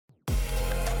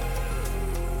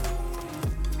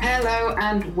Hello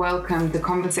and welcome to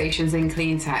Conversations in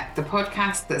Clean Tech, the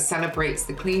podcast that celebrates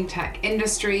the clean tech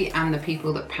industry and the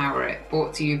people that power it,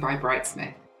 brought to you by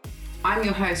Brightsmith. I'm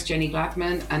your host, Jenny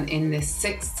Gladman, and in this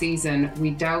sixth season,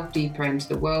 we delve deeper into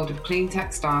the world of clean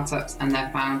tech startups and their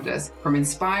founders, from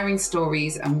inspiring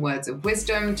stories and words of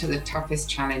wisdom to the toughest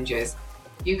challenges.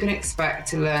 You can expect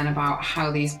to learn about how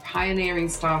these pioneering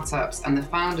startups and the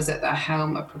founders at their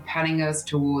helm are propelling us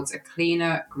towards a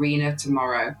cleaner, greener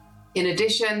tomorrow. In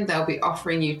addition, they'll be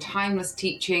offering you timeless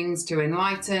teachings to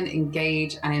enlighten,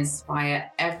 engage, and inspire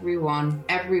everyone,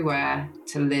 everywhere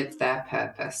to live their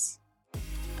purpose.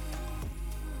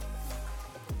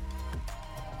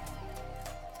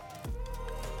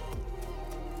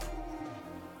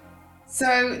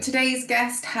 So today's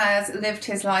guest has lived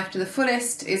his life to the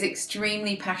fullest, is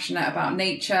extremely passionate about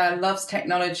nature, loves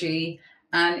technology,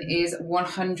 and is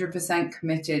 100%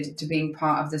 committed to being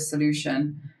part of the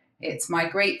solution. It's my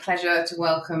great pleasure to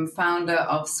welcome founder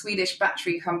of Swedish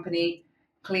battery company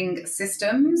Kling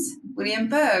Systems, William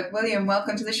Bergh. William,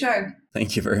 welcome to the show.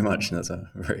 Thank you very much. That's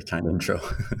a very kind intro.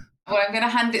 Well, I'm going to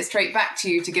hand it straight back to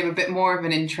you to give a bit more of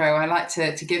an intro. I like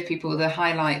to give people the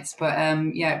highlights, but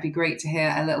it'd be great to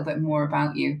hear a little bit more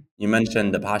about you. You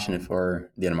mentioned the passion for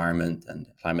the environment and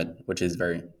climate, which is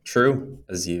very true.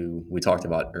 As we talked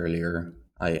about earlier,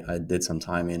 I did some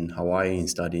time in Hawaii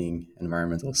studying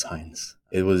environmental science.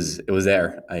 It was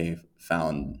there I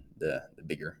found the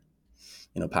bigger,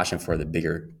 passion for the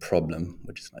bigger problem,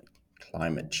 which is like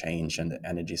climate change and the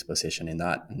energy's position in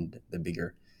that, and the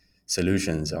bigger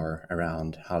solutions are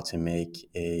around how to make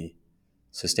a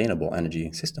sustainable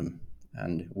energy system.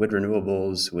 And with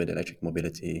renewables, with electric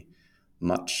mobility,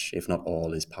 much, if not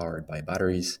all, is powered by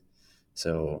batteries.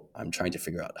 So I'm trying to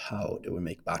figure out how do we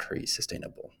make batteries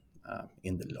sustainable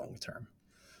in the long term.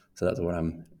 So that's what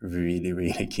I'm really,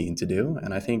 really keen to do.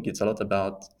 And I think it's a lot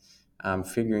about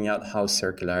figuring out how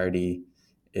circularity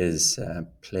is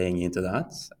playing into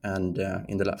that. And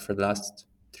for the last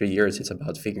 3 years, it's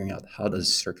about figuring out how does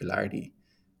circularity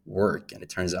work. And it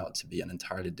turns out to be an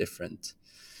entirely different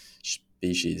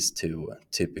species to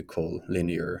typical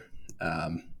linear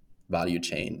value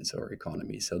chains or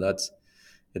economies. So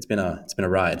it's been a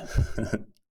ride.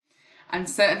 And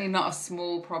certainly not a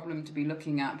small problem to be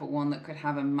looking at, but one that could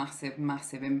have a massive,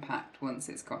 massive impact once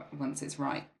it's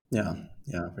right. Yeah,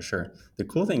 for sure. The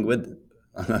cool thing with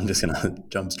I'm just gonna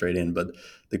jump straight in, but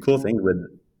the cool thing with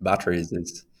batteries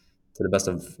is, to the best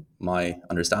of my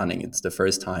understanding, it's the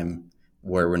first time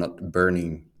where we're not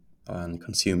burning and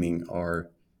consuming our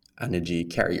energy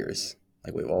carriers.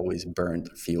 Like we've always burned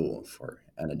fuel for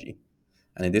energy.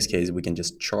 And in this case, we can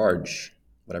just charge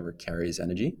whatever carries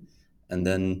energy, and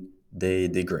then they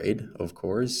degrade, of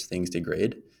course, things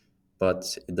degrade,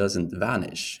 but it doesn't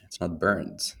vanish. It's not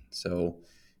burned. So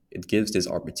it gives this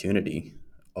opportunity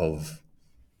of,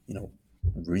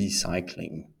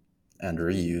 recycling and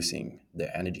reusing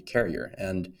the energy carrier.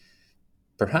 And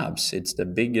perhaps it's the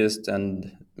biggest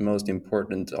and most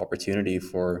important opportunity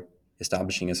for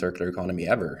establishing a circular economy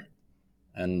ever.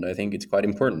 And I think it's quite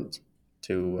important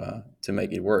to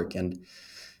make it work. And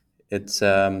it's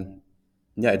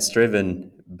it's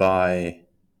driven by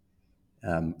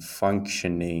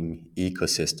functioning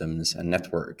ecosystems and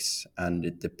networks, and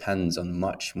it depends on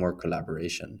much more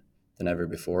collaboration than ever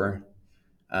before.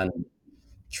 And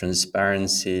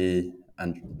transparency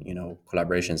and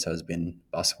collaborations has been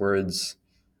buzzwords,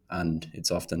 and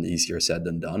it's often easier said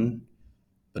than done.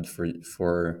 But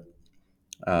for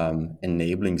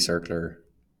enabling circular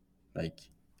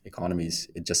economies,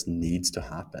 it just needs to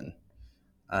happen.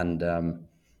 And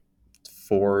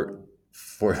for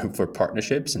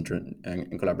partnerships and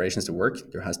collaborations to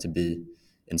work, there has to be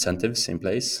incentives in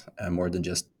place, more than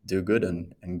just do good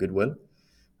and goodwill.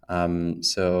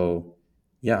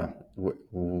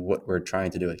 What we're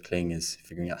trying to do at Kling is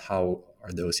figuring out how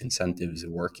are those incentives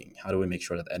working? How do we make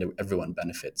sure that everyone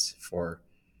benefits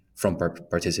from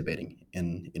participating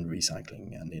in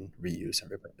recycling and in reuse and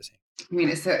repurposing? I mean,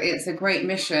 it's a great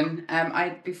mission.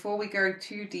 Before we go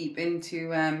too deep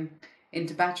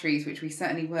into batteries, which we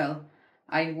certainly will,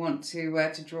 I want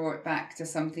to draw it back to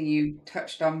something you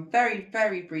touched on very,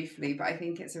 very briefly, but I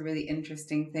think it's a really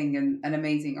interesting thing and an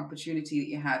amazing opportunity that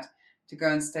you had to go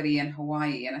and study in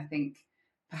Hawaii. And I think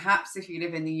perhaps if you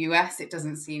live in the US, it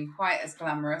doesn't seem quite as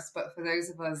glamorous, but for those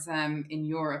of us in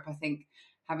Europe, I think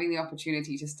having the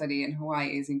opportunity to study in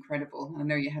Hawaii is incredible. I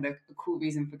know you had a cool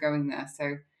reason for going there, so do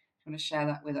you want to share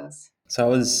that with us? So I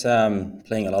was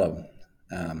playing a lot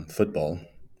of football,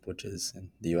 which is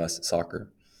in the US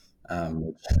soccer.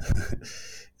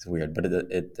 It's weird, but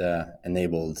it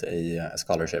enabled a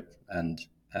scholarship, and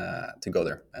to go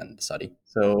there and study.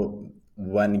 So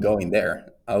when going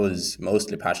there, I was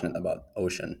mostly passionate about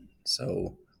ocean,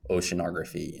 so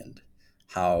oceanography and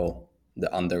how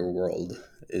the underworld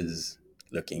is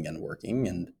looking and working.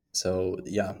 And so,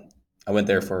 yeah, I went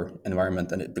there for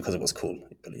environment and because it was cool.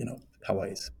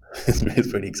 Hawaii is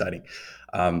it's pretty exciting.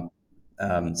 Um,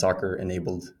 Soccer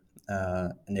enabled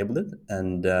it,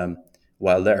 and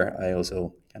while there, I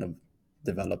also kind of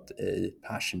developed a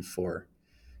passion for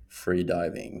free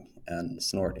diving and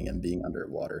snorting and being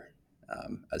underwater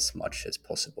as much as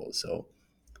possible. So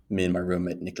me and my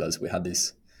roommate Nicholas, we had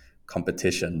these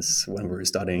competitions when we were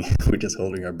studying. We're just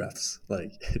holding our breaths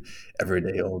like every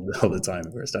day, all the time.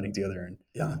 We were studying together, and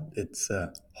yeah, it's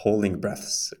holding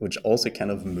breaths, which also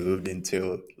kind of moved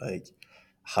into like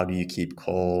how do you keep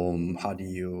calm? How do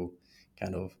you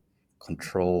kind of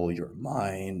control your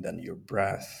mind and your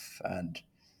breath? And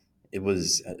it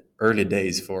was early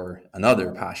days for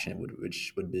another passion,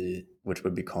 which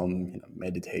would become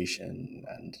meditation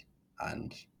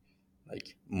and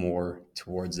like more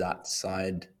towards that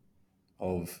side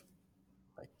of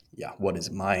like yeah, what is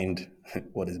mind,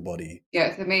 what is body. Yeah,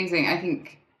 it's amazing. I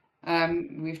think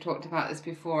we've talked about this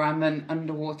before. I'm an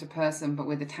underwater person, but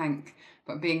with a tank.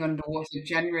 But being underwater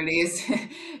generally is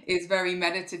is very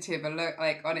meditative, alert,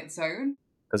 like on its own.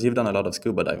 Because you've done a lot of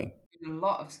scuba diving. A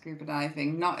lot of scuba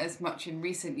diving, not as much in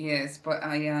recent years, but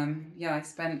I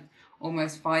spent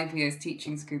almost 5 years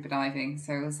teaching scuba diving,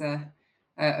 so it was a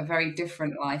very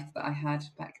different life that I had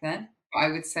back then. But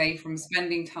I would say from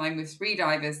spending time with free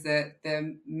divers, the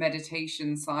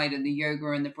meditation side and the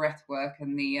yoga and the breath work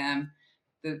and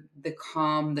the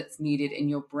calm that's needed in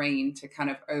your brain to kind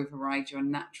of override your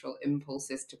natural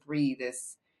impulses to breathe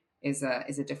is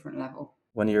a different level.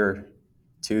 When you're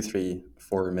 2, 3,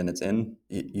 4 minutes in,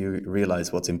 you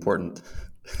realize what's important.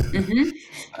 Hmm. And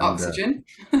Oxygen.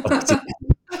 oxygen,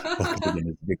 oxygen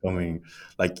is becoming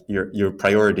like your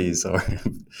priorities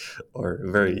are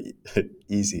very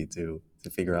easy to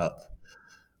figure out.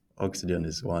 Oxygen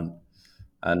is one.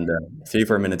 And 3,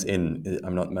 4 minutes in,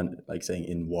 I'm not meant like saying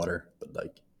in water, but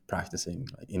like practicing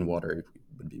like in water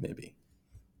would be maybe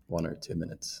 1 or 2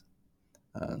 minutes.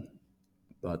 Um,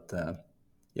 but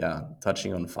yeah,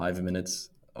 touching on 5 minutes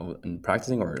and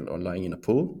practicing or lying in a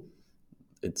pool,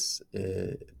 it's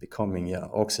becoming yeah.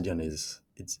 Oxygen is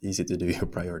it's easy to do your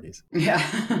priorities. Yeah.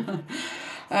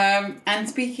 And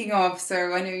speaking of,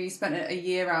 so I know you spent a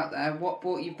year out there. What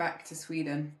brought you back to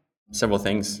Sweden? Several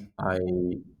things. I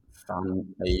found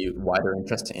a wider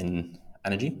interest in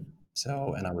energy.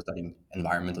 So, and I was studying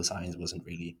environmental science, wasn't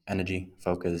really energy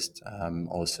focused.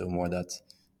 Also, more that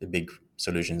the big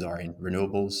solutions are in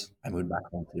renewables. I moved back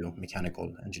home to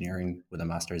mechanical engineering with a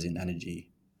master's in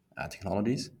energy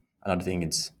technologies. Another thing,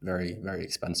 it's very, very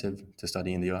expensive to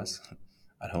study in the US.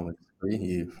 At home, it's free.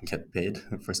 You get paid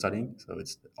for studying. So,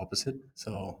 it's the opposite.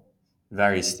 So,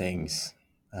 various things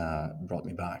brought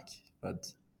me back.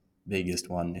 But biggest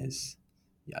one is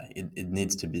yeah it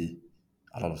needs to be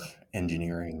a lot of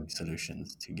engineering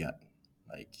solutions to get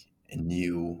like a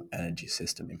new energy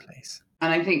system in place.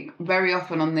 And I think very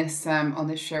often on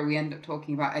this show we end up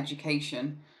talking about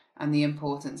education and the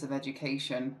importance of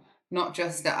education, not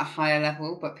just at a higher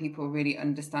level, but people really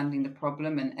understanding the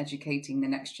problem and educating the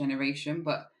next generation.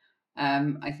 But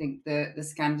I think the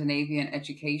Scandinavian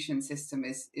education system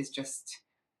is just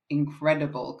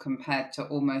incredible compared to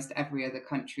almost every other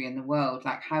country in the world.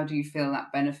 Like, how do you feel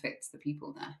that benefits the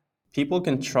people there? People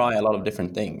can try a lot of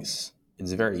different things.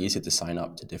 It's very easy to sign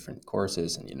up to different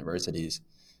courses and universities.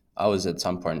 I was at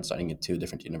some point studying at 2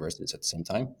 different universities at the same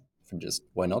time for just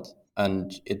why not,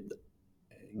 and it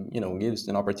gives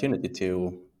an opportunity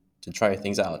to try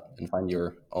things out and find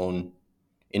your own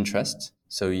interest.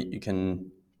 So you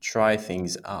can try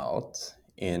things out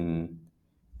in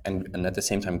and at the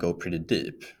same time go pretty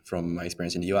deep. From my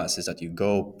experience in the US is that you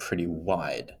go pretty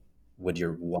wide with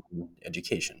your one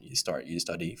education. You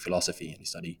study philosophy and you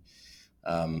study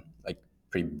like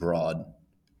pretty broad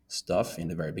stuff in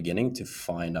the very beginning to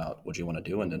find out what you want to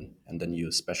do, and then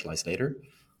you specialize later.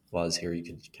 Was here you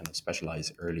can kind of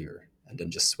specialize earlier and then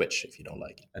just switch if you don't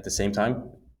like it. At the same time,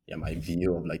 yeah, my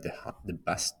view of like the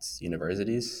best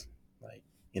universities like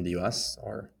in the US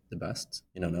are the best.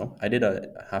 You don't know. I did a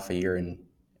half a year in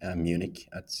Munich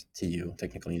at TU,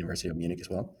 Technical University of Munich as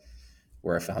well,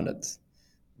 where I found that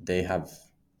they have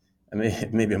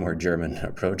maybe a more German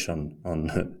approach on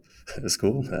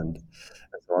school and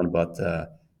so on, but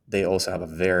they also have a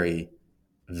very,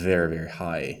 very, very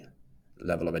high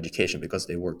level of education because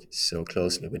they work so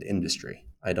closely with industry.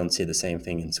 I don't see the same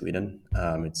thing in Sweden.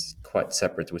 It's quite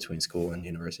separate between school and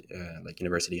university, like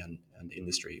university and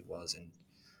industry was in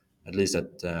at least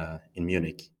in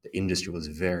Munich, the industry was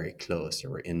very close. They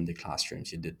were in the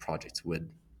classrooms. You did projects with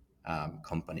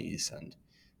companies, and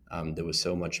there was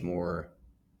so much more,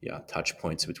 touch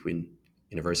points between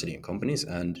university and companies.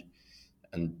 And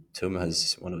TUM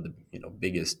has one of the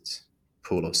biggest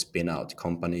pool of spin out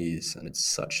companies, and it's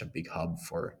such a big hub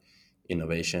for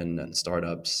innovation and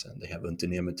startups. And they have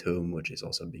Unternehmen TUM, which is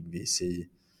also a big VC.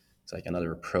 It's like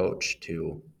another approach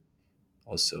to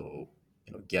also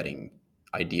getting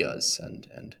ideas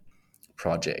and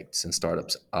projects and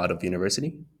startups out of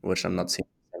university, which I'm not seeing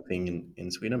the same thing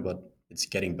in Sweden, but it's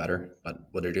getting better. But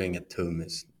what they're doing at TUM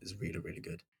is really, really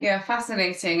good. Yeah,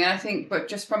 fascinating. And I think, but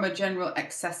just from a general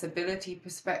accessibility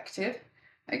perspective,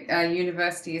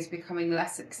 university is becoming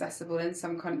less accessible in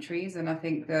some countries, and I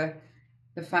think the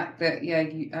fact that, yeah,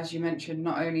 as you mentioned,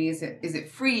 not only is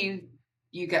it free,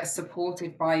 you get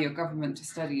supported by your government to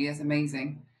study is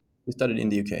amazing. You studied in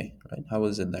the UK, right? How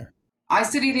was it there? I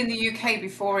studied in the UK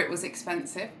before it was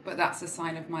expensive, but that's a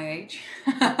sign of my age.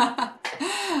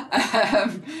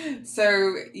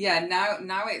 So yeah,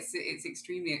 now it's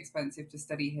extremely expensive to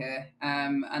study here,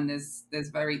 and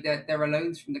there are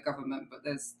loans from the government, but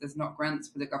there's not grants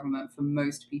for the government for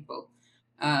most people.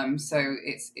 So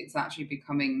it's actually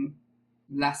becoming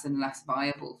less and less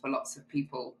viable for lots of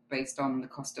people based on the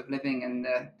cost of living and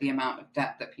the amount of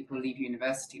debt that people leave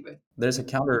university with. There's a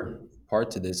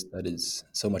counterpart to this that is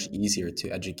so much easier to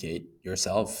educate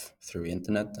yourself through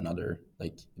internet and other,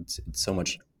 like it's so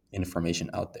much information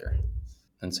out there.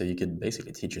 And so you could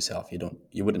basically teach yourself.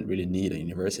 You wouldn't really need a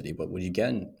university, but what you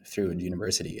get through the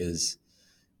university is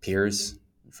peers,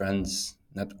 friends,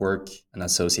 network, an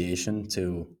association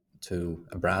to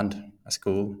a brand, a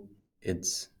school.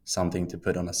 It's something to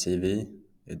put on a CV.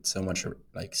 It's so much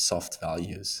like soft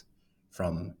values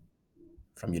from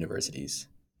universities.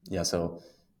 Yeah, so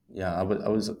yeah, I've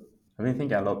been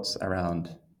thinking a lot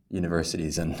around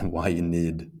universities and why you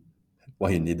need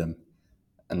them,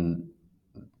 and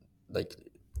like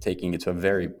taking it to a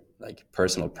very like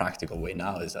personal, practical way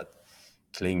now is that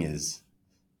Kling is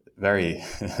very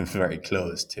very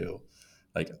close to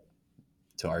like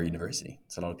to our university.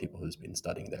 It's a lot of people who's been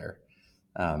studying there,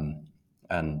 um,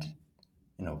 and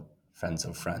friends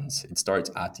of friends. It starts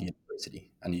at the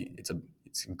university, and it's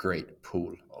a great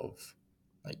pool of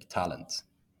like talent,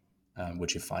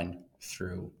 which you find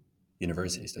through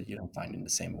universities that you don't find in the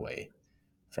same way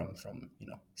from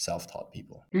self-taught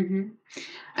people. Hmm.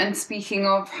 And speaking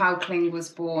of how Kling was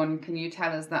born, can you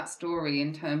tell us that story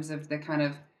in terms of the kind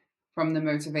of from the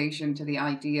motivation to the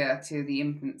idea to the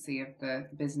infancy of the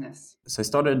business? So I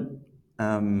started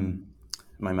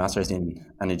my master's in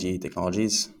energy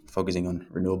technologies, focusing on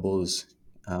renewables.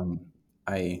 Um,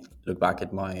 I look back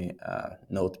at my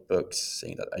notebooks,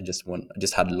 saying that I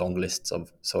just had long lists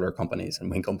of solar companies and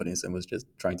wind companies, and was just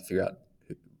trying to figure out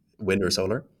wind or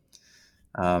solar.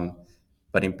 Um,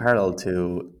 but in parallel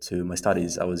to my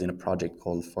studies, I was in a project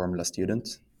called Formula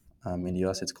Student. In the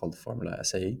US, it's called Formula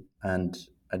SAE, and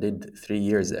I did 3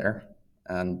 years there.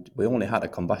 And we only had a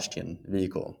combustion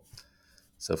vehicle.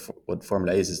 So what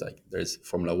Formula is like there's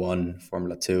Formula One,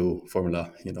 Formula Two,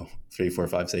 Formula 3, 4,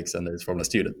 5, 6, and there's Formula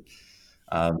Student,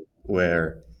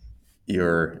 where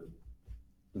you're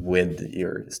with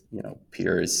your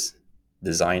peers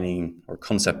designing or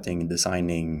concepting,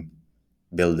 designing,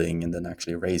 building, and then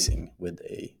actually racing with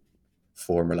a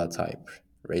Formula type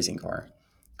racing car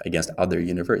against other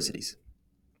universities.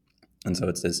 And so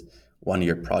it's this 1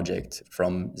 year project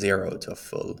from zero to a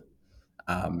full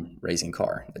racing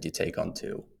car that you take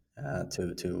onto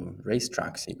to race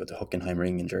tracks. You go to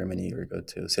Hockenheimring in Germany, or you go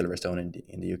to Silverstone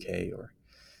in the UK,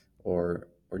 or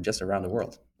just around the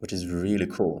world, which is really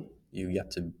cool. You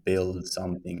get to build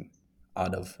something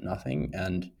out of nothing,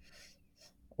 and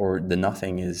or the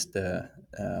nothing is the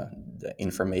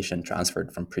information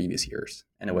transferred from previous years.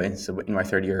 Anyway, so in my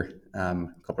 3rd year, a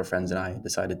couple of friends and I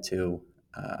decided to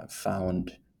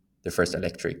found the first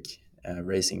electric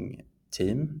racing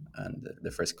team and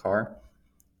the first car.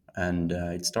 And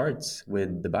it starts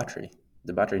with the battery.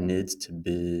 The battery needs to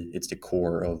be, it's the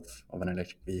core of an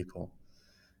electric vehicle.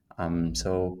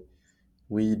 So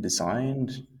we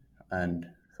designed and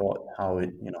thought how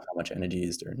much energy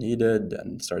is there needed,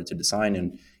 and started to design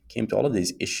and came to all of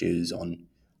these issues on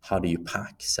how do you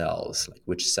pack cells, like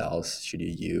which cells should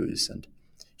you use, and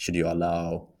should you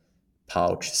allow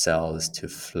pouch cells to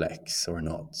flex or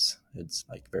not. It's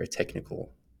like very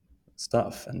technical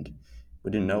stuff, and we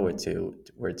didn't know where to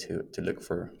look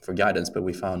for guidance, but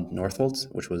we found Northvolt,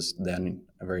 which was then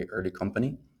a very early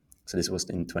company. So this was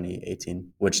in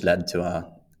 2018, which led to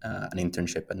an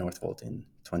internship at Northvolt in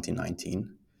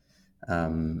 2019.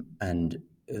 And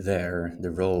there,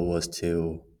 the role was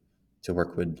to to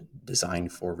work with design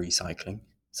for recycling.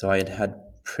 So I had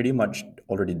pretty much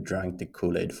already drank the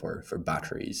Kool-Aid for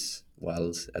batteries.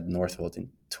 While at Northvolt in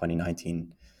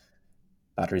 2019,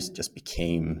 batteries just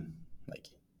became like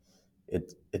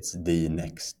it's the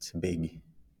next big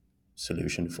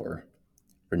solution for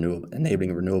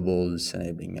enabling renewables,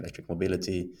 enabling electric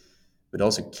mobility, but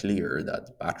also clear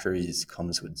that batteries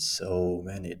comes with so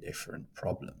many different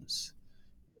problems.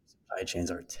 Supply chains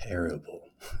are terrible.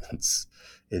 it's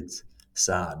it's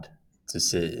sad to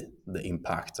see the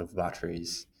impact of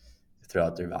batteries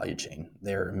throughout their value chain.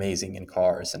 They're amazing in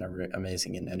cars and are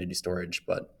amazing in energy storage,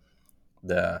 but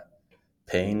the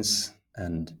pains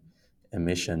and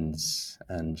emissions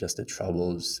and just the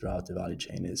troubles throughout the value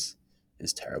chain is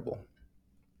terrible.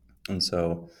 And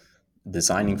so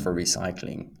designing for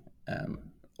recycling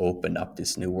opened up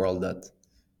this new world that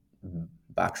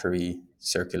battery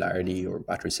circularity or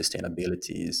battery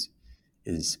sustainability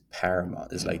is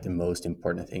paramount, is like the most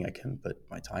important thing I can put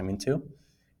my time into.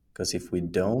 Because if we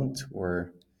don't,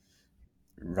 we're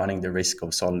running the risk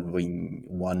of solving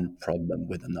one problem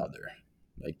with another,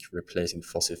 like replacing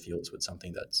fossil fuels with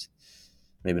something that's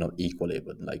maybe not equally,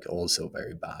 but like also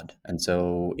very bad. And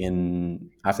so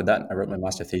in after that, I wrote my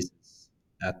master thesis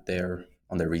at their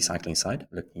on the recycling side,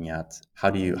 looking at how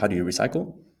do you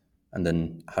recycle, and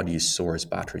then how do you source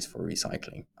batteries for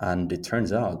recycling. And it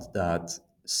turns out that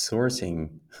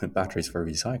sourcing batteries for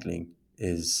recycling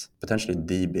is potentially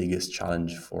the biggest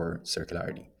challenge for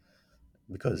circularity,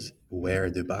 because where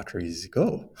do batteries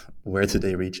go? Where do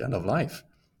they reach end of life?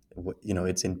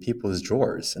 It's in people's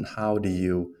drawers, and how do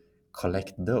you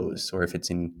collect those? Or if it's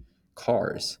in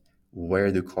cars,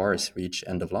 where do cars reach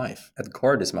end of life? At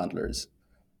car dismantlers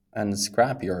and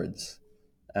scrap yards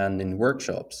and in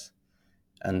workshops.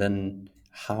 And then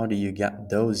how do you get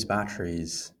those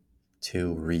batteries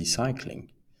to recycling?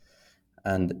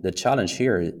 And the challenge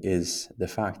here is the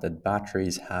fact that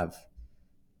batteries have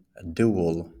a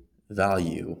dual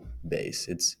value base.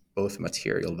 It's both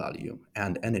material value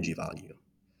and energy value.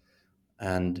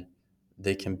 And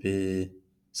they can be,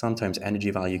 sometimes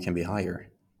energy value can be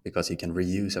higher because you can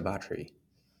reuse a battery,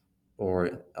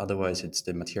 or otherwise it's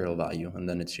the material value and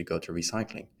then it should go to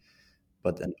recycling.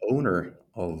 But an owner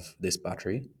of this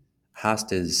battery has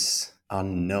this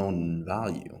unknown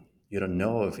value. You don't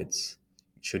know if it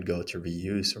should go to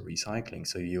reuse or recycling.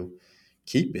 So you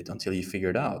keep it until you figure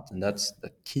it out. And that's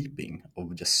the keeping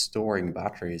of just storing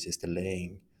batteries, is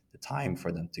delaying the time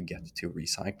for them to get to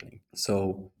recycling.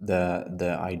 So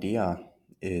the idea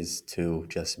is to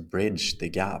just bridge the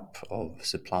gap of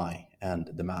supply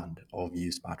and demand of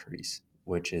used batteries,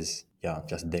 which is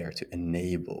just there to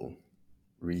enable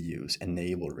reuse,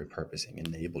 enable repurposing,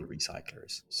 enable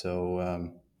recyclers.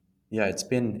 So it's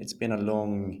been a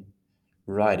long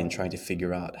ride in trying to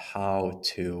figure out how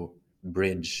to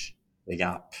bridge the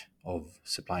gap of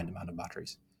supply and demand of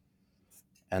batteries.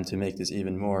 And to make this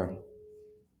even more,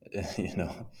 you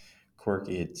know,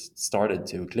 quirky, it started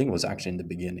to Kling was actually in the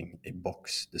beginning a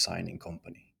box designing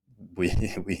company.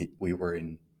 We we were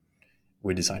in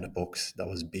we designed a box that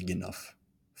was big enough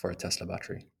for a Tesla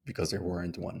battery because there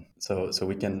weren't one. So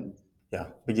we can,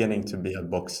 beginning to be a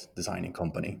box designing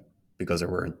company because there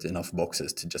weren't enough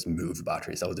boxes to just move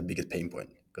batteries. That was the biggest pain point,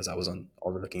 because I was on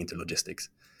already looking into logistics.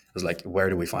 It was like, where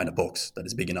do we find a box that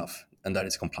is big enough and that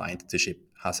is compliant to ship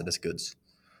hazardous goods?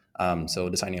 So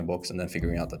designing a box and then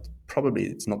figuring out that probably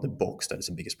it's not the box that is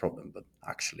the biggest problem, but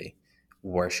actually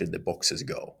where should the boxes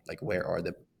go? Like, where are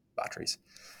the batteries?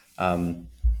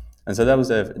 And so that was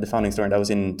the founding story. And that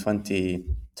was in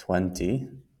 2020,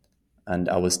 and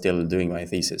I was still doing my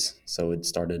thesis. So it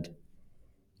started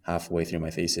halfway through my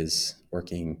thesis,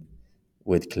 working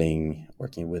with Kling,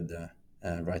 working with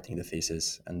writing the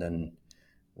thesis, and then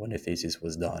when the thesis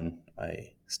was done,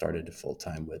 I started full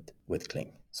time with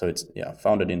Kling. So it's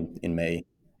founded in May,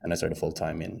 and I started full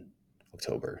time in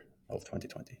October of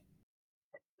 2020.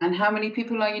 And how many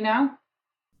people are you now?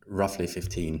 Roughly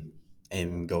 15,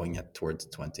 and going at towards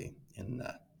 20 in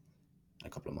a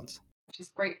couple of months. Which is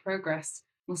great progress.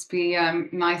 Must be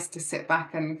nice to sit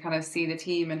back and kind of see the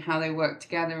team and how they work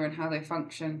together and how they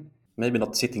function. Maybe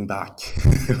not sitting back.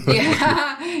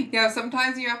 Yeah, yeah.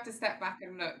 Sometimes you have to step back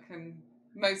and look, and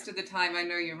most of the time, I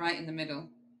know you're right in the middle.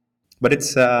 But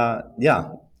it's I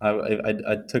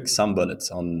took some bullets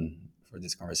on for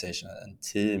this conversation, and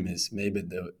team is maybe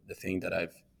the thing that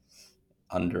I've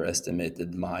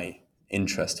underestimated my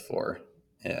interest for,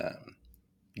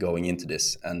 going into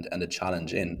this, and the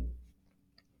challenge in.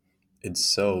 It's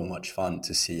so much fun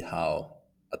to see how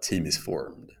a team is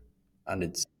formed, and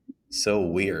it's so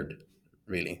weird,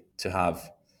 really, to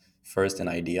have first an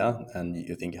idea and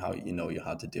you think how you know you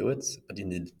how to do it, but you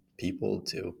need people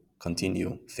to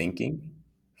continue thinking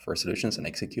for solutions and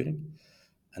executing,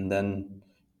 and then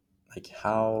like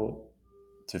how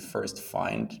to first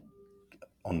find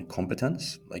on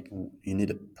competence. Like you need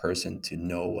a person to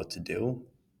know what to do,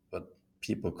 but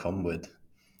people come with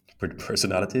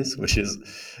personalities, which is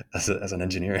as an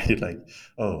engineer, you're like,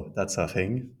 oh, that's a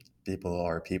thing. People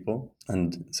are people,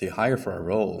 and so you hire for a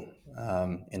role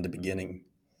in the beginning,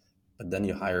 but then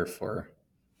you hire for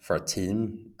a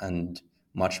team, and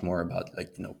much more about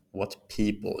like what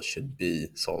people should be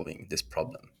solving this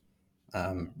problem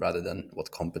rather than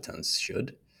what competence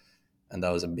should. And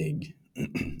that was a big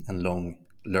and long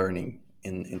learning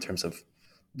in terms of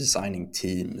designing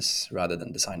teams rather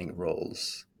than designing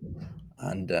roles.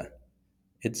 And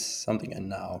it's something I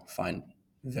now find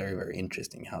very, very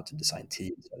interesting, how to design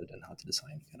teams rather than how to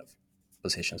design kind of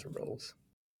positions or roles.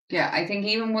 Yeah, I think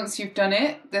even once you've done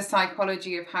it, the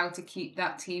psychology of how to keep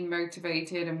that team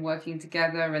motivated and working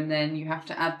together, and then you have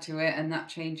to add to it, and that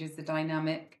changes the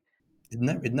dynamic. It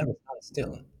never stands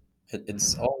still.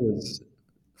 It's always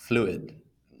fluid,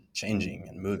 changing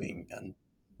and moving, and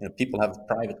people have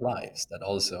private lives that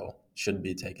also should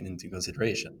be taken into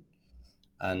consideration.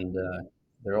 And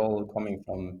they're all coming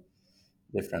from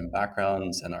different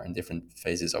backgrounds and are in different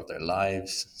phases of their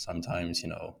lives. Sometimes,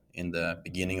 in the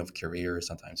beginning of career,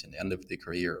 sometimes in the end of the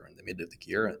career, or in the mid of the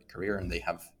career, and they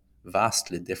have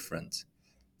vastly different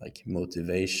like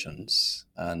motivations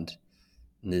and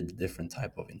need different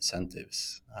type of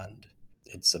incentives. And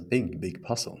it's a big, big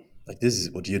puzzle. Like this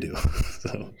is what you do.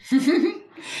 So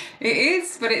It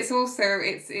is, but it's also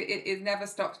it never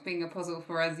stops being a puzzle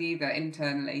for us either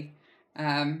internally,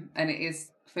 and it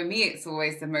is for me. It's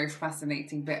always the most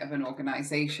fascinating bit of an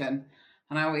organization,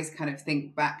 and I always kind of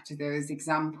think back to those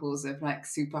examples of like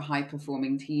super high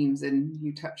performing teams. And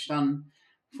you touched on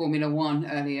Formula One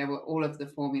earlier, with all of the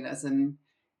formulas, and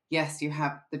yes, you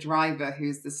have the driver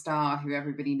who's the star, who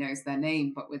everybody knows their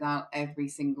name, but without every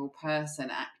single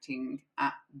person acting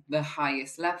at the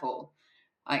highest level,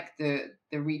 like the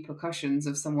repercussions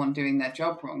of someone doing their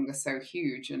job wrong are so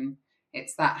huge. And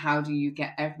it's that, how do you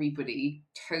get everybody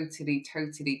totally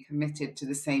committed to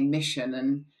the same mission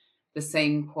and the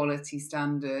same quality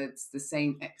standards, the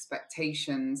same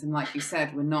expectations. And like you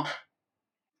said, we're not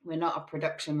a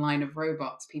production line of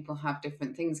robots. People have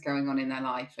different things going on in their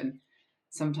life, and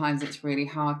sometimes it's really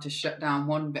hard to shut down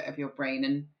one bit of your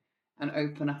brain and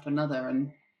open up another.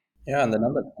 And yeah, and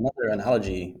another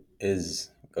analogy is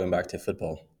going back to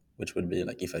football, which would be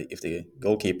like if the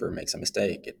goalkeeper makes a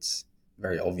mistake, it's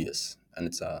very obvious and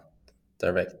it's a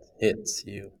direct hit.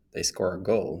 They score a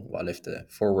goal, while if the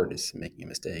forward is making a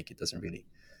mistake, it doesn't really,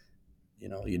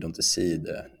 you don't see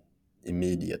the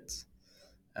immediate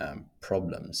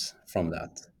problems from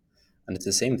that. And it's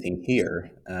the same thing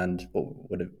here. And what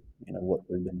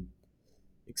we've been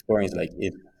exploring is like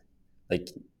if like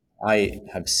I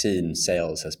have seen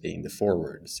sales as being the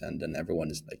forwards, and then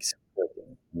everyone is like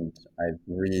supporting. And I've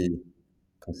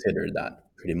reconsidered that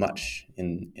pretty much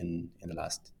in the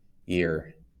last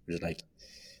year, which is like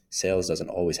sales doesn't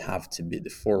always have to be the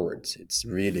forwards. It's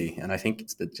really, and I think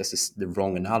it's the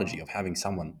wrong analogy of having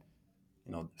someone,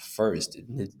 first. It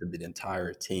needs to be the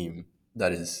entire team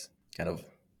that is kind of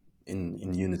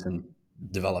in unison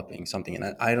developing something.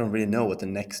 And I don't really know what the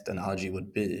next analogy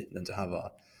would be than to have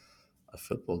a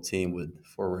football team with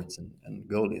forwards and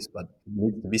goalies, but it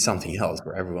needs to be something else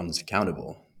where everyone's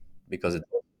accountable, because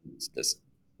it's just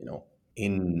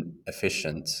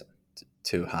inefficient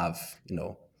to have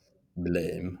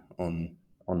blame on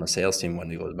a sales team when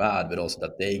it goes bad, but also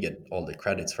that they get all the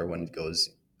credits for when it goes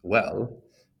well,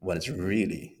 when it's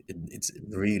really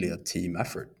a team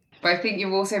effort. but I think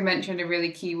you also mentioned a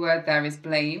really key word there, is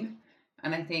blame.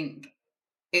 And I think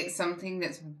it's something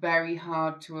that's very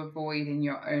hard to avoid in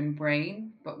your own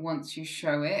brain, but once you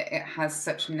show it, it has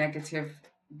such negative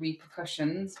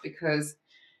repercussions. Because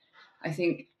I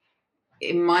think,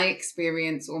 in my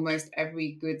experience, almost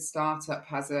every good startup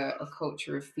has a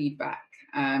culture of feedback,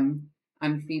 and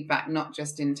feedback not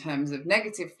just in terms of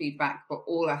negative feedback, but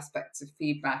all aspects of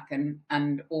feedback,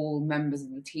 and all members of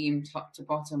the team, top to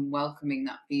bottom, welcoming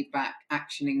that feedback,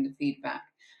 actioning the feedback,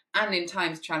 and in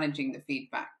times challenging the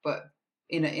feedback, but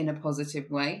in a positive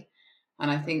way.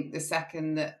 And I think the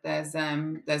second that there's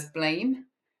blame,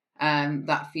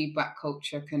 that feedback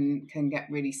culture can get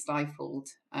really stifled.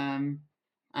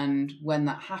 And when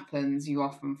that happens, you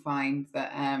often find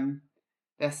that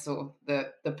there's sort of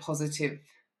the positive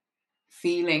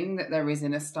feeling that there is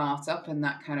in a startup, and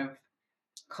that kind of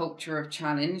culture of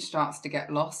challenge starts to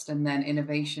get lost, and then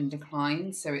innovation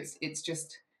declines. So it's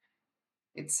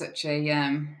such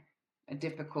a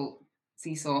difficult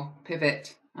seesaw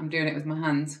pivot. I'm doing it with my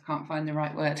hands. Can't find the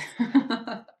right word.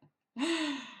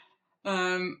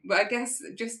 But I guess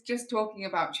just talking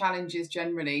about challenges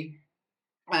generally,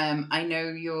 I know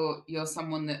you're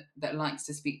someone that likes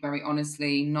to speak very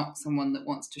honestly, not someone that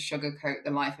wants to sugarcoat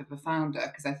the life of a founder,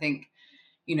 because I think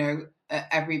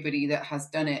everybody that has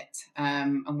done it,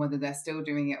 and whether they're still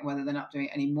doing it, whether they're not doing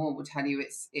it anymore, will tell you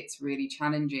it's really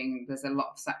challenging. There's a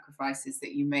lot of sacrifices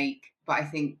that you make, but I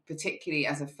think particularly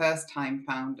as a first time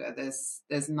founder,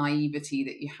 there's naivety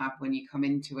that you have when you come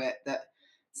into it, that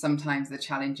sometimes the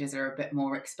challenges are a bit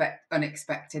more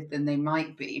unexpected than they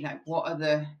might be. Like, what are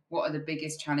the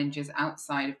biggest challenges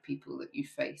outside of people that you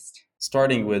faced?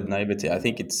 Starting with naivety, I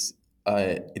think it's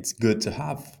good to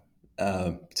have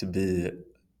to be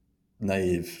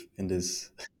naive in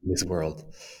this world.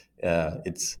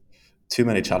 It's too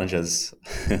many challenges,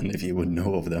 and if you would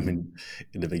know of them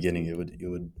in the beginning, you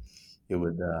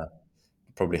would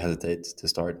probably hesitate to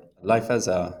start. Life as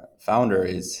a founder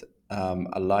is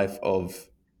a life of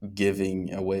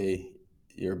giving away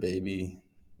your baby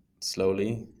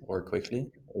slowly or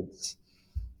quickly. It's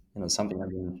something I've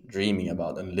been dreaming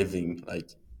about and living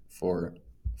like for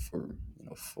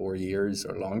 4 years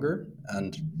or longer,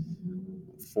 and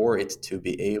for it to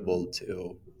be able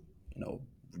to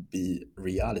be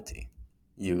reality,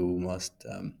 you must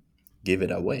give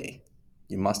it away.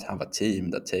 You must have a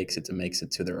team that takes it and makes it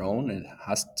to their own. It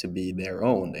has to be their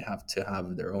own. They have to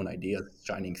have their own ideas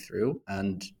shining through,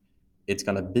 and it's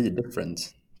going to be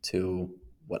different to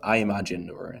what I imagined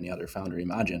or any other founder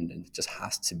imagined, and it just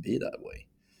has to be that way,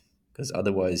 because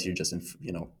otherwise you're just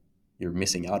you're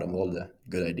missing out on all the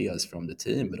good ideas from the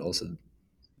team, but also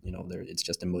it's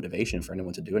just a motivation for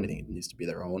anyone to do anything. It needs to be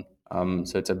their own.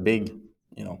 So it's a big,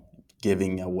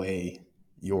 giving away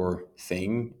your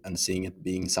thing and seeing it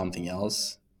being something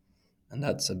else, and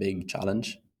that's a big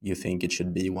challenge. You think it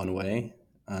should be one way,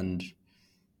 and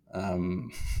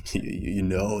you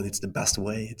know it's the best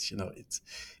way. It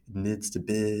needs to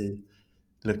be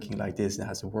looking like this, it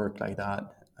has to work like that,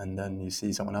 and then you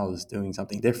see someone else doing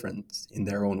something different in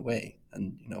their own way,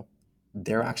 and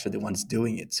they're actually the ones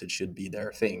doing it, so it should be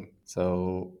their thing.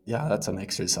 So yeah, that's an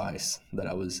exercise that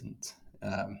I wasn't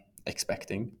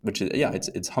expecting, which is, yeah,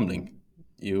 it's humbling.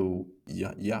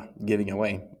 Yeah, giving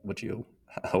away what you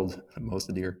hold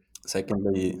most dear.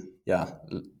 Secondly, yeah,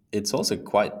 it's also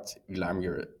quite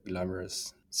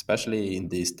glamorous, especially in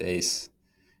these days.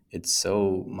 It's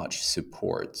so much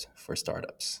support for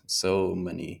startups, so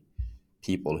many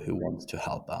people who want to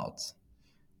help out.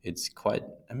 It's quite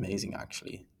amazing,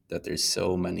 actually, that there's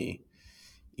so many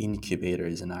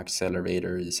incubators and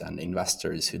accelerators and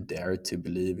investors who dare to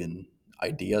believe in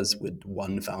ideas with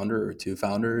one founder or two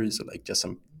founders, or like just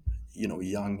some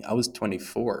young. I was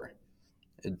 24.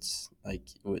 It's like,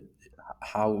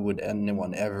 how would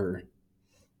anyone ever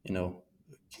you know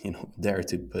dare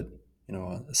to put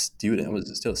a student, I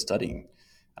was still studying,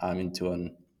 into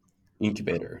an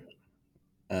incubator,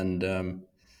 and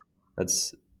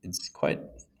that's it's quite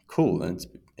cool. And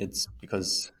it's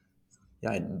because,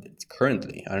 yeah, it's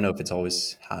currently, I don't know if it's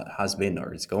always has been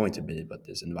or it's going to be, but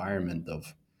this environment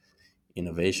of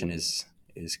innovation is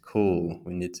cool.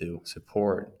 We need to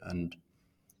support, and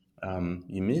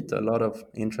you meet a lot of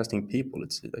interesting people.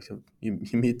 It's like you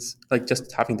meet, like,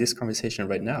 just having this conversation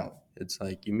right now. It's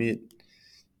like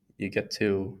you get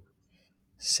to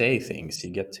say things. You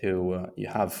get to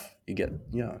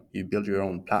you build your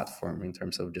own platform in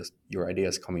terms of just your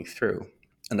ideas coming through,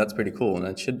 and that's pretty cool. And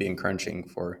it should be encouraging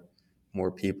for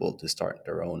more people to start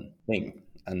their own thing,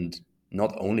 and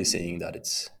not only seeing that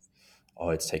it's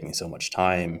taking so much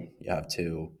time. You have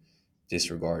to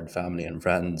disregard family and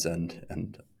friends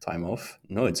and time off.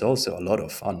 No, it's also a lot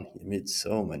of fun. You meet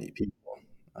so many people.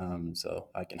 So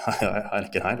I can I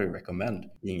can highly recommend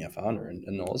being a founder,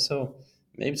 and also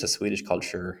maybe it's a Swedish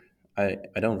culture. I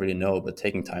don't really know, but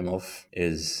taking time off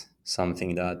is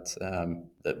something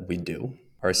that we do.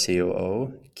 Our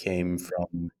COO came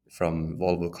from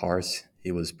Volvo Cars.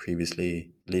 He was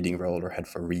previously leading role or head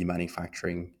for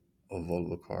remanufacturing of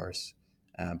Volvo Cars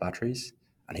batteries,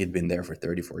 and he'd been there for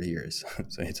 34 years.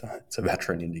 So it's a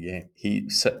veteran in the game. He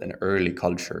set an early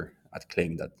culture at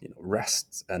Kling that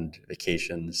rest and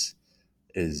vacations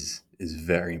is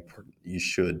very important. You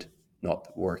should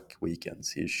not work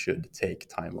weekends. You should take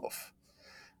time off.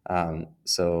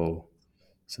 So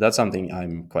that's something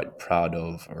I'm quite proud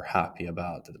of or happy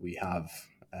about, that we have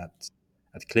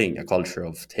at Kling, a culture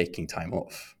of taking time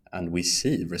off, and we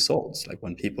see results. Like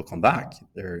when people come back,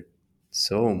 they're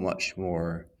so much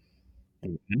more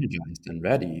energized and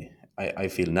ready. I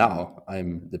feel now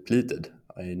I'm depleted.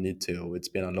 I need to. It's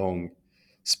been a long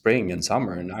spring and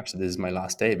summer, and actually, this is my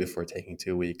last day before taking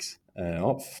 2 weeks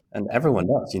off. And everyone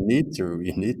does. You need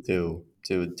to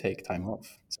take time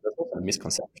off. So that's also a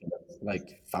misconception.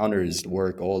 like founders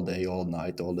work all day, all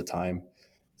night, all the time.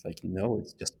 It's like, no,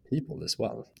 it's just people as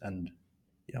well. And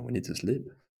yeah, we need to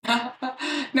sleep.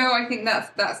 No, I think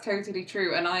that's totally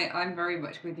true, and I'm very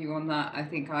much with you on that. I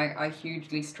think I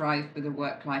hugely strive for the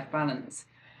work-life balance,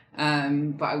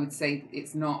 but I would say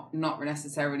it's not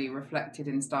necessarily reflected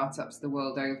in startups the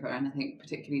world over, and I think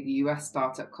particularly the US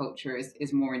startup culture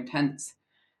is more intense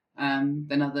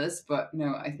than others. But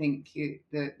no, I think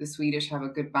the Swedish have a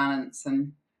good balance,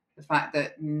 and the fact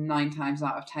that 9 times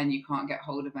out of 10 you can't get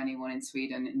hold of anyone in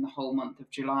Sweden in the whole month of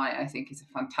July, I think is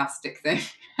a fantastic thing.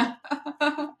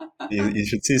 You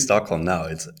should see Stockholm now.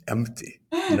 It's empty.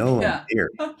 No one's Yeah, here.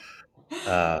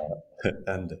 Uh,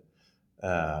 and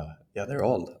yeah, they're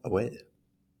all away.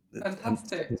 And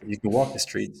fantastic. you can walk the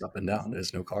streets up and down.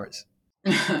 There's no cars.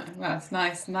 That's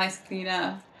nice, nice clean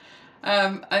air.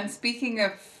 And speaking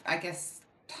of, I guess,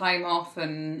 time off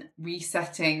and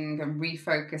resetting and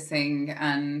refocusing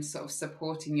and sort of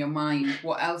supporting your mind,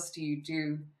 what else do you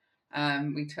do?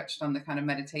 We touched on the kind of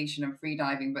meditation and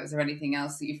freediving, but is there anything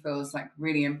else that you feel is like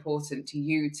really important to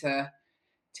you to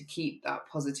keep that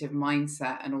positive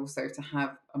mindset and also to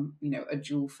have a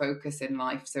dual focus in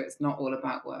life so it's not all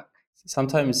about work?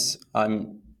 Sometimes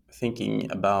I'm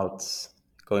thinking about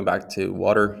going back to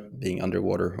water, being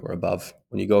underwater or above.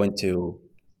 When you go into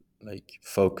like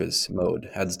focus mode,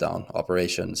 heads down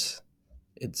operations,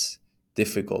 it's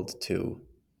difficult to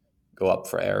go up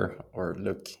for air or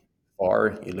look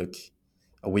far. You look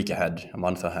a week ahead, a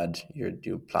month ahead. You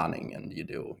do planning and you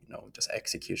do just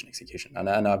execution, execution. And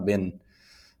I've been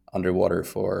underwater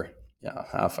for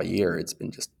half a year. It's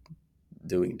been just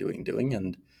doing, doing, doing.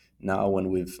 And now when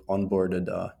we've onboarded,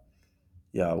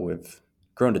 we've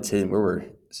grown the team. We were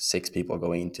 6 people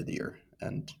going into the year,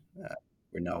 and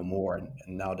we're now more. And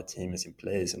now the team is in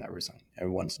place, and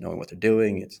everyone's knowing what they're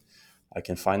doing. I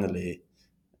can finally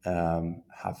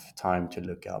have time to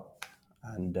look up.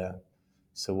 And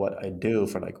so what I do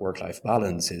for like work-life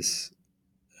balance is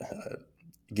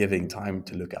giving time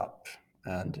to look up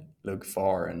and look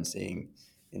far and seeing,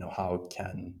 how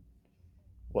can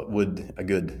what would a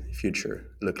good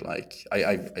future look like.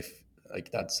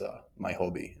 Like that's my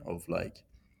hobby of like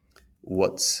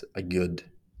what's a good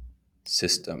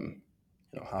system.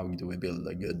 How do we build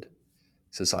a good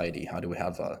society? How do we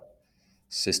have a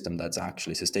system that's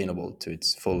actually sustainable to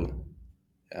its full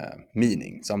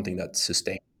meaning, something that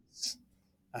sustains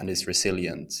and is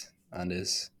resilient and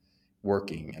is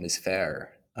working and is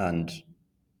fair. And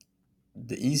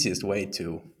the easiest way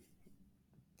to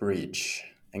breach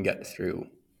and get through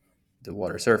the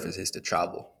water surface is to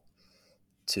travel,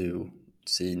 to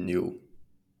see new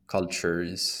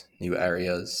cultures, new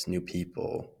areas, new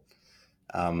people.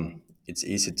 It's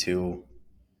easy to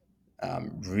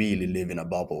really live in a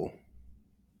bubble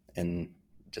and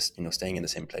just staying in the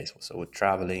same place. So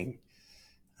traveling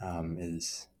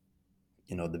is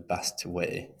the best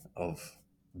way of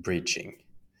breaching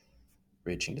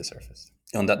reaching the surface.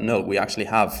 On that note, we actually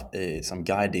have some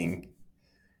guiding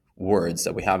words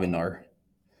that we have in our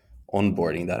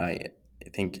onboarding that I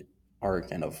think are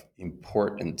kind of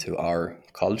important to our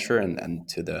culture and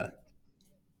to the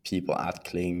people at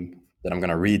Kling that I'm going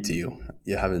to read to you.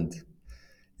 You haven't,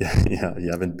 yeah,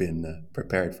 you haven't been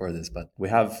prepared for this, but we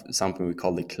have something we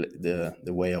call the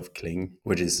way of Kling,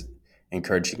 which is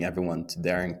encouraging everyone to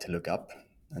daring to look up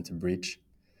and to breach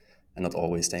and not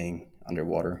always staying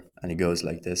underwater. And it goes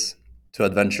like this: to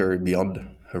adventure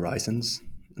beyond horizons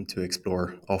and to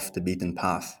explore off the beaten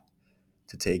path,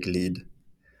 to take lead,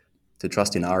 to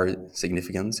trust in our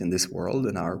significance in this world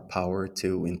and our power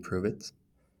to improve it,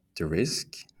 to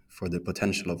risk for the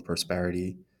potential of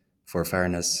prosperity, for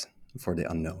fairness, for the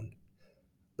unknown.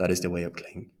 That is the way of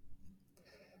Kling.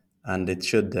 And it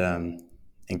should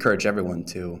encourage everyone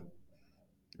to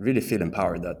really feel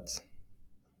empowered that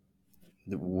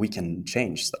we can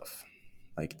change stuff.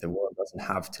 Like the world doesn't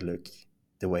have to look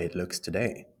the way it looks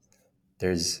today.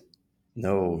 There's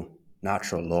no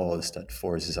natural laws that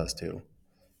forces us to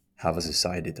have a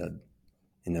society that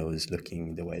is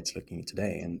looking the way it's looking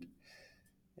today. And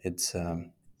it's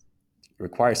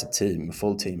requires a team, a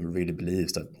full team who really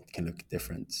believes that it can look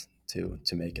different to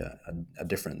make a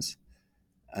difference.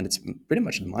 And it's pretty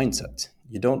much the mindset.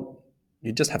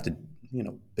 You just have to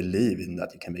believe in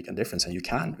that you can make a difference, and you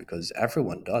can, because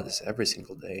everyone does every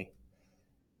single day.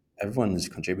 Everyone is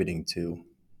contributing to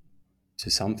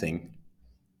something,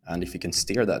 and if you can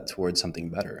steer that towards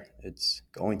something better, it's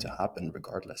going to happen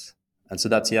regardless. And so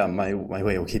that's my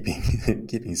way of keeping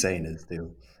keeping sane is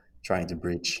to trying to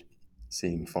breach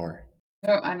seeing far.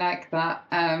 No, I like that.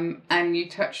 And you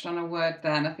touched on a word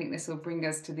there, and I think this will bring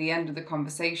us to the end of the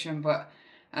conversation. But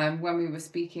When we were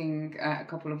speaking a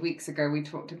couple of weeks ago, we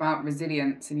talked about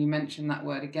resilience, and you mentioned that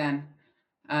word again.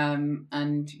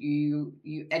 And you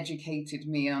educated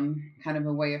me on kind of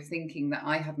a way of thinking that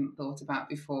I hadn't thought about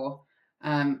before.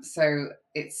 So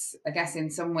it's, I guess, in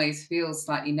some ways feels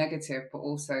slightly negative, but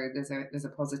also there's a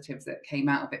positive that came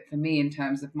out of it for me in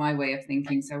terms of my way of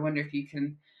thinking. So I wonder if you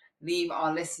can leave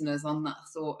our listeners on that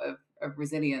thought of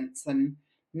resilience and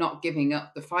not giving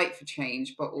up the fight for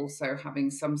change, but also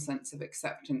having some sense of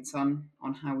acceptance on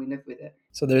how we live with it.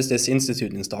 So there's this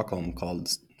institute in Stockholm called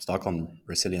Stockholm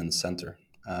Resilience Center,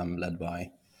 led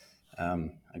by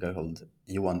a guy called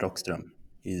Johan Rockström.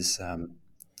 He's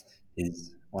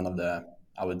one of the,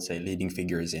 I would say, leading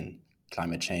figures in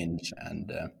climate change,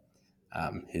 and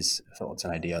his thoughts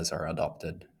and ideas are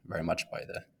adopted very much by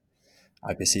the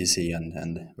IPCC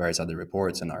and various other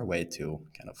reports in our way to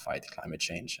kind of fight climate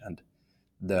change. And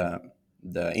the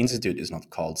the institute is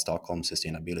not called Stockholm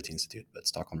Sustainability Institute, but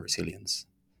Stockholm Resilience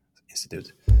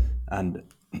Institute. And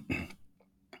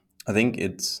I think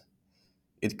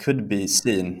it could be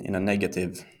seen in a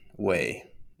negative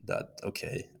way that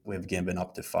okay, we've given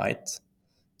up the fight.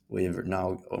 We're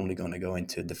now only going to go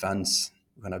into defense.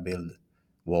 We're going to build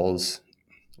walls.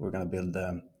 We're going to build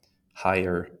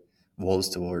higher walls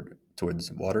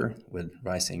towards water with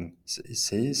rising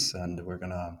seas, and we're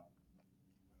going to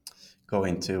go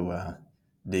into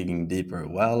digging deeper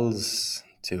wells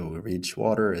to reach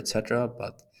water, etc.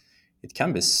 But it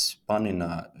can be spun in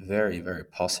a very, very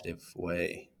positive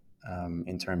way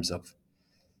in terms of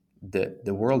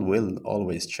the world will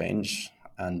always change,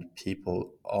 and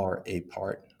people are a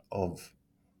part of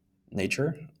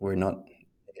nature. We're not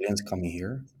aliens coming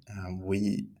here.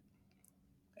 We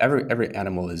every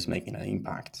animal is making an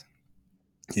impact.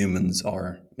 Humans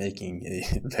are making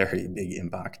a very big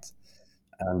impact,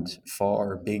 and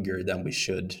far bigger than we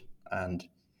should. And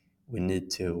we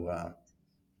need to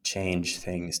change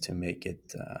things to make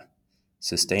it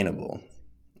sustainable.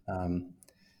 Um,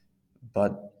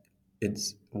 but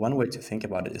it's one way to think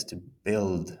about it is to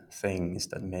build things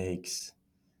that makes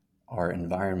our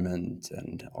environment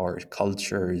and our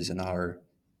cultures and our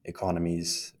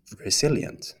economies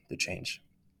resilient to change,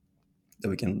 that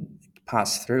we can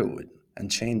pass through it. And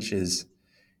change is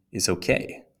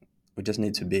okay. We just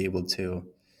need to be able to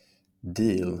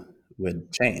deal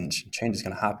with change. Change is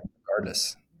going to happen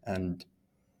regardless, and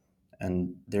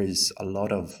there's a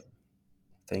lot of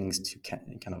things to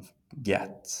kind of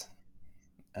get,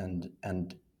 and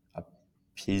a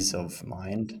peace of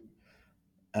mind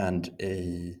and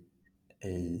a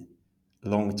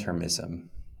long termism,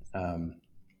 um,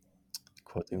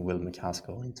 quoting Will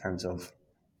McCaskill, in terms of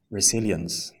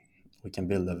resilience. We can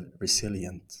build a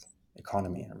resilient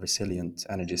economy, a resilient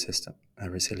energy system, a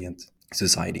resilient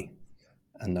society.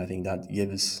 And I think that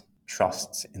gives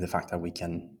trust in the fact that we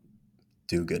can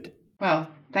do good. Well,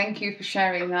 thank you for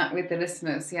sharing that with the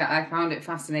listeners. Yeah, I found it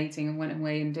fascinating and went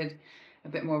away and did a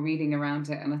bit more reading around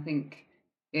it. And I think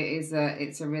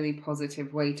it's a really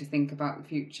positive way to think about the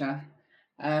future.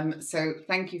 So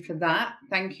thank you for that.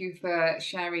 Thank you for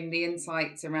sharing the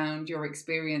insights around your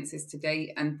experiences to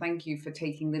date, and thank you for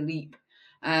taking the leap,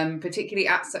 particularly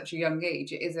at such a young age.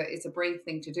 It's a brave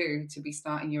thing to do, to be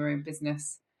starting your own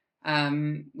business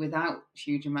without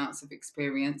huge amounts of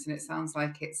experience, and it sounds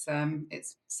like it's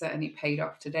certainly paid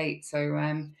off to date. So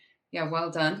yeah, well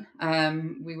done.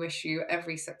 We wish you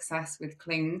every success with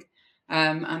Kling,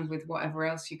 and with whatever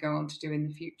else you go on to do in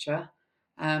the future.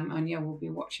 And yeah, we'll be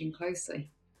watching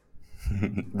closely.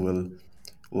 we'll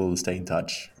we'll stay in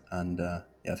touch, and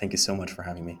yeah, thank you so much for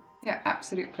having me. Yeah,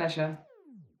 absolute pleasure.